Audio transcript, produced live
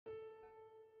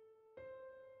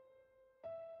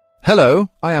Hello,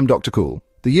 I am Dr. Cool.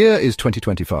 The year is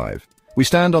 2025. We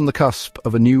stand on the cusp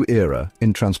of a new era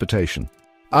in transportation.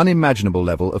 Unimaginable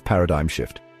level of paradigm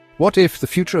shift. What if the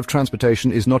future of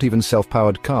transportation is not even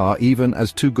self-powered car, even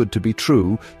as too good to be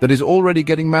true, that is already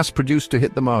getting mass-produced to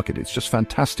hit the market? It's just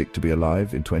fantastic to be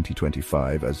alive in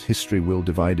 2025, as history will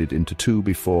divide it into two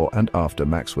before and after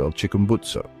Maxwell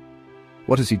Chikumbutso.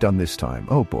 What has he done this time?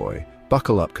 Oh boy.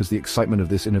 Buckle up, because the excitement of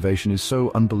this innovation is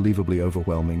so unbelievably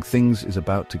overwhelming. Things is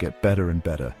about to get better and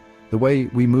better. The way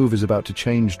we move is about to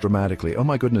change dramatically. Oh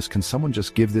my goodness, can someone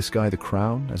just give this guy the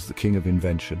crown as the king of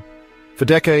invention? For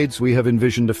decades, we have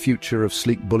envisioned a future of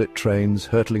sleek bullet trains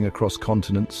hurtling across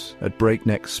continents at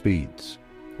breakneck speeds.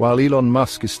 While Elon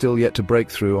Musk is still yet to break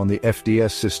through on the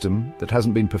FDS system that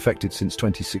hasn't been perfected since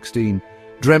 2016,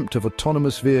 dreamt of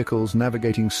autonomous vehicles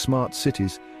navigating smart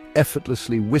cities,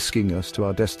 effortlessly whisking us to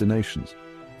our destinations.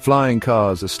 Flying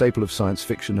cars, a staple of science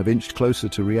fiction, have inched closer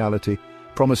to reality,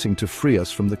 promising to free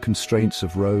us from the constraints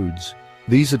of roads.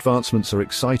 These advancements are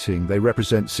exciting. They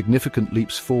represent significant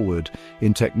leaps forward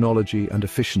in technology and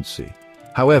efficiency.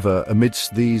 However,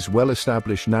 amidst these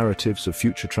well-established narratives of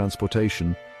future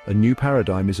transportation, a new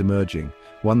paradigm is emerging,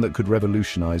 one that could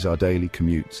revolutionize our daily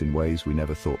commutes in ways we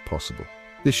never thought possible.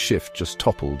 This shift just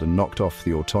toppled and knocked off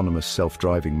the autonomous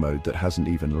self-driving mode that hasn't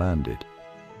even landed.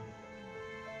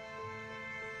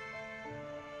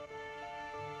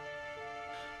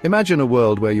 Imagine a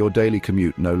world where your daily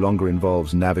commute no longer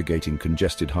involves navigating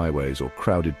congested highways or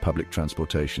crowded public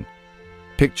transportation.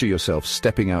 Picture yourself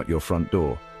stepping out your front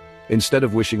door. Instead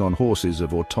of wishing on horses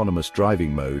of autonomous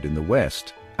driving mode in the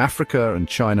West, Africa and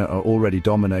China are already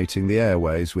dominating the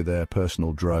airways with their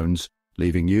personal drones,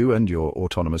 leaving you and your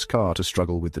autonomous car to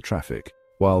struggle with the traffic,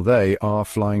 while they are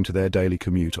flying to their daily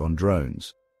commute on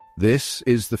drones. This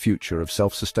is the future of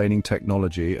self-sustaining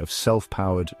technology of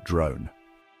self-powered drone.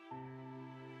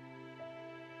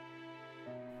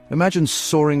 Imagine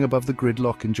soaring above the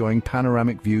gridlock, enjoying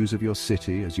panoramic views of your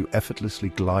city as you effortlessly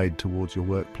glide towards your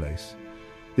workplace.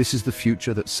 This is the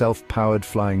future that self-powered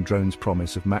flying drones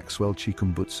promise of Maxwell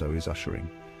Chikumbutso is ushering.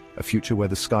 A future where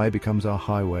the sky becomes our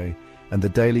highway and the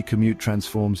daily commute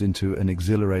transforms into an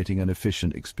exhilarating and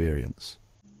efficient experience.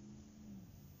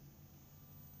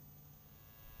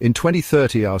 In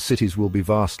 2030, our cities will be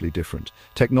vastly different.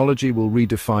 Technology will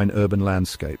redefine urban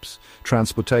landscapes.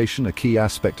 Transportation, a key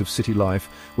aspect of city life,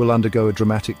 will undergo a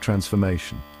dramatic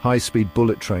transformation. High-speed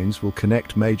bullet trains will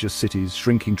connect major cities,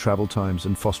 shrinking travel times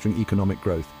and fostering economic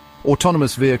growth.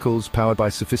 Autonomous vehicles powered by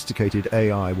sophisticated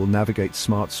AI will navigate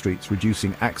smart streets,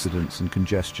 reducing accidents and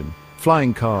congestion.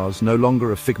 Flying cars, no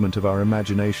longer a figment of our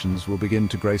imaginations, will begin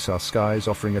to grace our skies,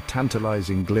 offering a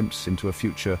tantalizing glimpse into a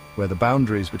future where the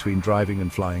boundaries between driving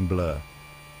and flying blur.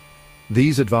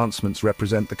 These advancements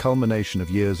represent the culmination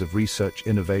of years of research,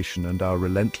 innovation, and our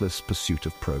relentless pursuit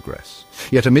of progress.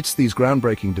 Yet amidst these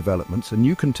groundbreaking developments, a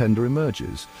new contender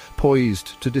emerges,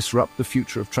 poised to disrupt the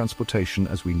future of transportation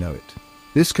as we know it.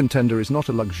 This contender is not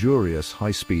a luxurious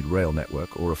high-speed rail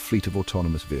network or a fleet of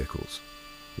autonomous vehicles.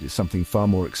 It is something far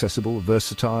more accessible,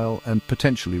 versatile, and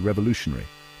potentially revolutionary: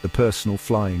 the personal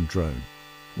flying drone.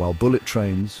 While bullet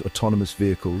trains, autonomous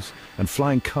vehicles, and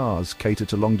flying cars cater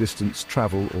to long-distance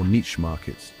travel or niche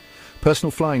markets,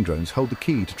 personal flying drones hold the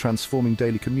key to transforming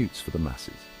daily commutes for the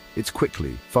masses. It's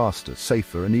quickly, faster,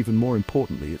 safer, and even more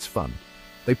importantly, it's fun.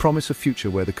 They promise a future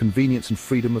where the convenience and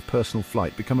freedom of personal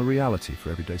flight become a reality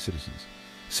for everyday citizens.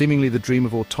 Seemingly the dream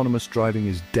of autonomous driving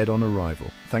is dead on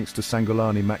arrival, thanks to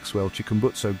Sangolani Maxwell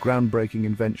Chikumbutso groundbreaking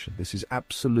invention. This is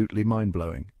absolutely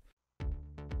mind-blowing.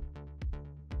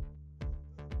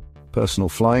 Personal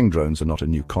flying drones are not a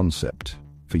new concept.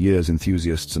 For years,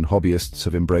 enthusiasts and hobbyists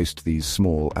have embraced these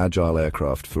small, agile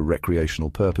aircraft for recreational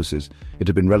purposes. It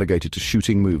had been relegated to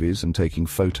shooting movies and taking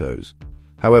photos.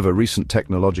 However, recent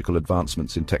technological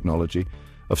advancements in technology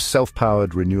of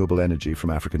self-powered renewable energy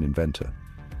from African inventor.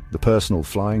 The personal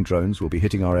flying drones will be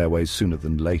hitting our airways sooner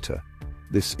than later.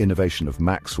 This innovation of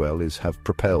Maxwell have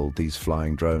propelled these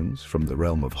flying drones from the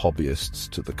realm of hobbyists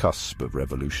to the cusp of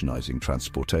revolutionizing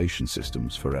transportation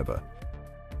systems forever.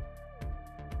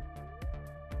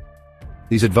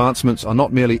 These advancements are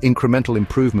not merely incremental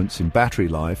improvements in battery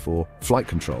life or flight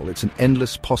control. It's an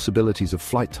endless possibilities of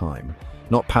flight time,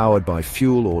 not powered by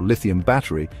fuel or lithium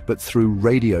battery, but through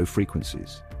radio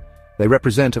frequencies. They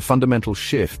represent a fundamental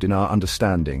shift in our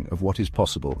understanding of what is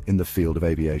possible in the field of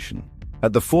aviation.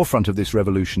 At the forefront of this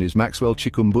revolution is Maxwell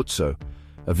Chikumbutso,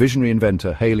 a visionary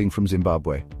inventor hailing from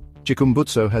Zimbabwe.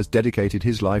 Chikumbutso has dedicated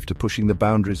his life to pushing the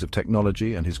boundaries of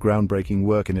technology, and his groundbreaking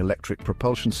work in electric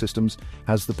propulsion systems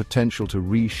has the potential to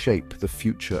reshape the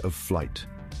future of flight.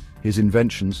 His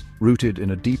inventions, rooted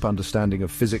in a deep understanding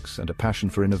of physics and a passion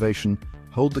for innovation,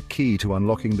 hold the key to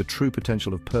unlocking the true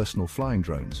potential of personal flying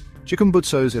drones.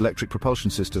 Chikumbutso's electric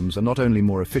propulsion systems are not only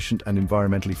more efficient and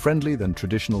environmentally friendly than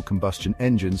traditional combustion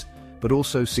engines, but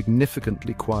also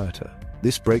significantly quieter.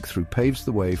 This breakthrough paves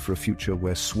the way for a future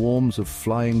where swarms of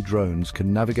flying drones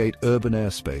can navigate urban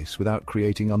airspace without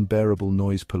creating unbearable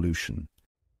noise pollution.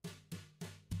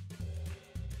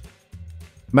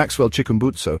 Maxwell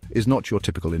Chikumbutso is not your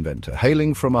typical inventor.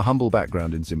 Hailing from a humble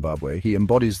background in Zimbabwe, he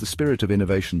embodies the spirit of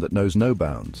innovation that knows no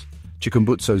bounds.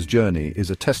 Chikumbutso's journey is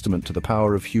a testament to the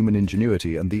power of human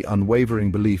ingenuity and the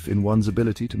unwavering belief in one's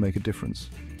ability to make a difference.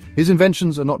 His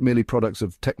inventions are not merely products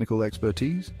of technical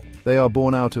expertise, they are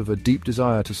born out of a deep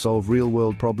desire to solve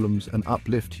real-world problems and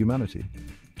uplift humanity.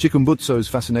 Chikumbutso's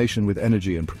fascination with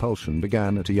energy and propulsion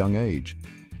began at a young age.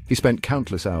 He spent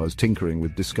countless hours tinkering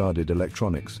with discarded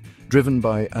electronics, driven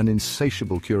by an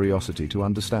insatiable curiosity to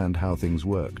understand how things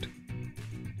worked.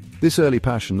 This early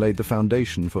passion laid the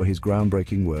foundation for his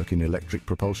groundbreaking work in electric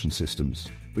propulsion systems,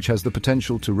 which has the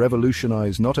potential to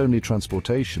revolutionize not only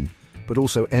transportation, but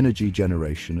also energy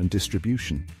generation and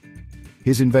distribution.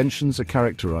 His inventions are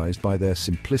characterized by their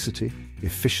simplicity,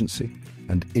 efficiency,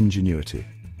 and ingenuity.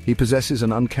 He possesses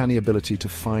an uncanny ability to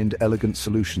find elegant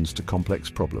solutions to complex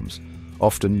problems,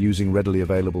 often using readily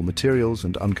available materials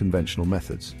and unconventional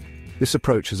methods. This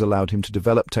approach has allowed him to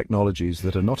develop technologies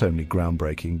that are not only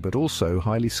groundbreaking, but also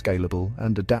highly scalable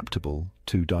and adaptable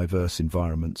to diverse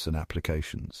environments and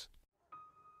applications.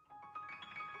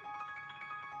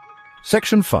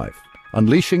 Section 5.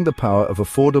 Unleashing the power of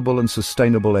affordable and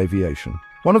sustainable aviation.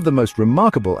 One of the most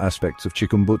remarkable aspects of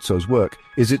Chikumbutso's work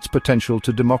is its potential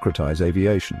to democratize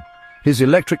aviation. His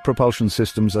electric propulsion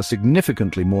systems are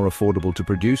significantly more affordable to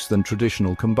produce than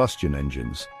traditional combustion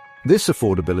engines. This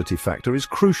affordability factor is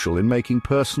crucial in making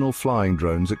personal flying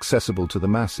drones accessible to the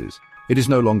masses. It is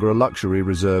no longer a luxury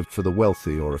reserved for the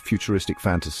wealthy or a futuristic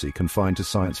fantasy confined to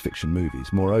science fiction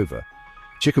movies. Moreover,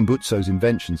 Chikumbutso's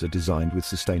inventions are designed with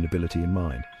sustainability in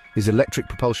mind. His electric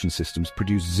propulsion systems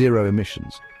produce zero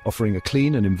emissions, offering a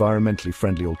clean and environmentally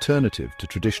friendly alternative to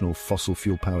traditional fossil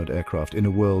fuel-powered aircraft in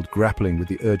a world grappling with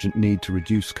the urgent need to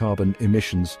reduce carbon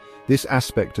emissions. This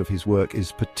aspect of his work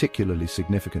is particularly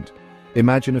significant.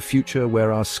 Imagine a future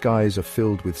where our skies are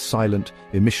filled with silent,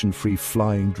 emission-free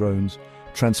flying drones,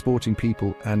 transporting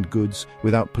people and goods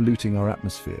without polluting our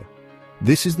atmosphere.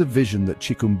 This is the vision that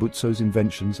Chikumbutso's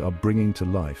inventions are bringing to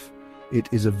life. It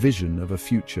is a vision of a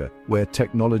future where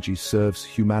technology serves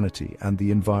humanity and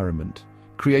the environment,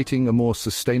 creating a more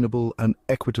sustainable and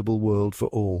equitable world for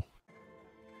all.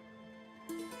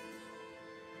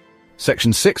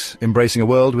 Section 6. Embracing a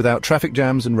world without traffic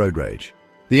jams and road rage.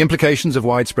 The implications of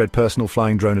widespread personal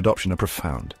flying drone adoption are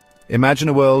profound. Imagine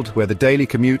a world where the daily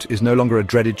commute is no longer a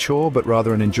dreaded chore, but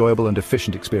rather an enjoyable and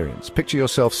efficient experience. Picture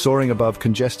yourself soaring above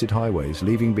congested highways,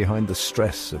 leaving behind the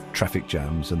stress of traffic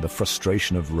jams and the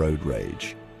frustration of road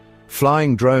rage.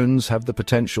 Flying drones have the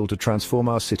potential to transform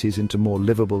our cities into more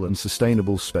livable and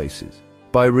sustainable spaces.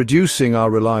 By reducing our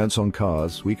reliance on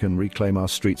cars, we can reclaim our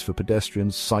streets for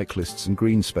pedestrians, cyclists, and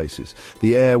green spaces.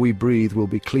 The air we breathe will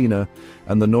be cleaner,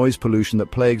 and the noise pollution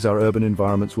that plagues our urban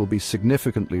environments will be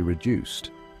significantly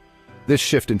reduced. This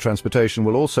shift in transportation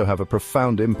will also have a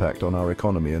profound impact on our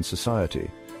economy and society.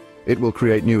 It will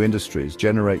create new industries,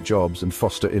 generate jobs, and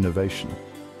foster innovation.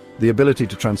 The ability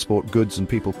to transport goods and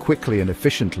people quickly and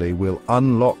efficiently will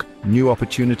unlock new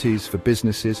opportunities for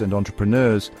businesses and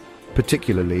entrepreneurs,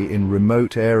 particularly in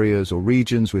remote areas or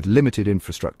regions with limited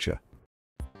infrastructure.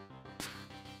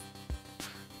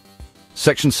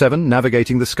 Section 7.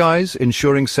 Navigating the skies,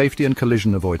 ensuring safety and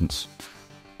collision avoidance.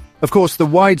 Of course, the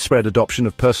widespread adoption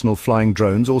of personal flying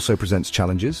drones also presents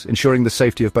challenges. Ensuring the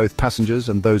safety of both passengers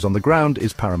and those on the ground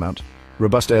is paramount.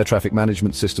 Robust air traffic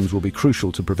management systems will be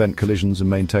crucial to prevent collisions and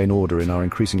maintain order in our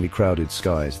increasingly crowded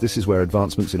skies. This is where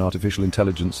advancements in artificial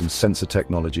intelligence and sensor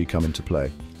technology come into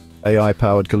play.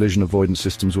 AI-powered collision avoidance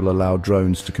systems will allow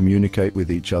drones to communicate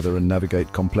with each other and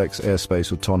navigate complex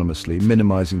airspace autonomously,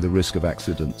 minimizing the risk of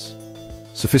accidents.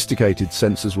 Sophisticated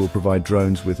sensors will provide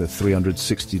drones with a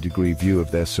 360-degree view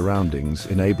of their surroundings,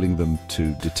 enabling them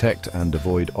to detect and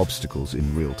avoid obstacles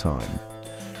in real time.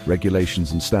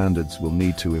 Regulations and standards will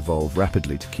need to evolve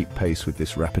rapidly to keep pace with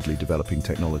this rapidly developing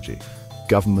technology.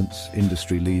 Governments,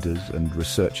 industry leaders, and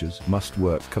researchers must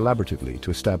work collaboratively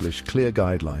to establish clear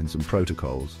guidelines and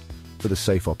protocols for the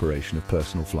safe operation of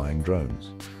personal flying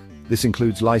drones. This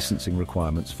includes licensing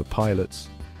requirements for pilots,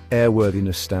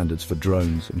 airworthiness standards for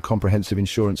drones, and comprehensive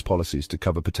insurance policies to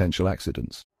cover potential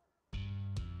accidents.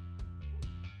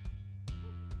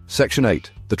 Section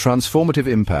 8. The transformative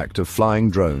impact of flying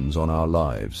drones on our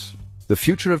lives. The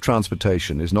future of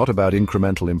transportation is not about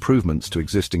incremental improvements to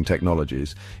existing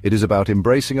technologies. It is about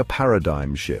embracing a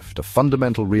paradigm shift, a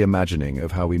fundamental reimagining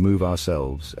of how we move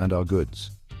ourselves and our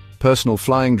goods. Personal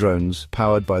flying drones,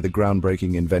 powered by the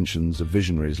groundbreaking inventions of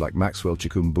visionaries like Maxwell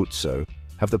Chikumbutso,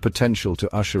 have the potential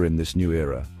to usher in this new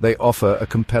era. They offer a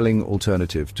compelling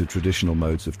alternative to traditional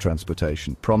modes of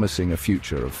transportation, promising a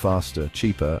future of faster,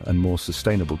 cheaper, and more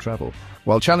sustainable travel.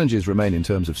 While challenges remain in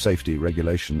terms of safety,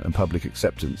 regulation, and public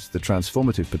acceptance, the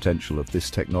transformative potential of this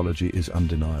technology is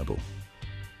undeniable.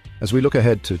 As we look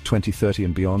ahead to 2030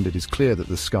 and beyond, it is clear that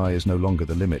the sky is no longer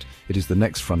the limit. It is the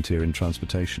next frontier in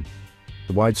transportation.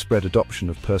 The widespread adoption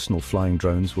of personal flying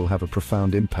drones will have a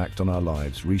profound impact on our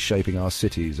lives, reshaping our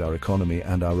cities, our economy,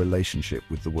 and our relationship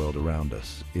with the world around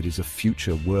us. It is a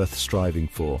future worth striving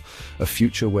for, a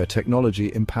future where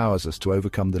technology empowers us to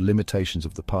overcome the limitations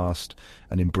of the past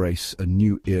and embrace a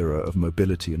new era of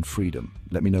mobility and freedom.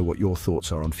 Let me know what your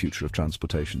thoughts are on future of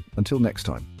transportation. Until next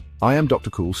time. I am Dr.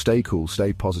 Cool, stay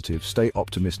positive, stay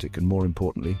optimistic, and more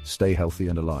importantly, stay healthy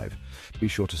and alive. Be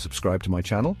sure to subscribe to my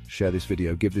channel, share this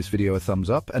video, give this video a thumbs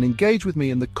up, and engage with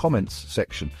me in the comments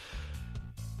section.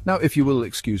 Now, if you will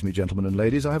excuse me, gentlemen and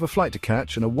ladies, I have a flight to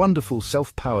catch and a wonderful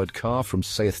self-powered car from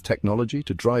Saith Technology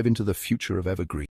to drive into the future of Evergreen.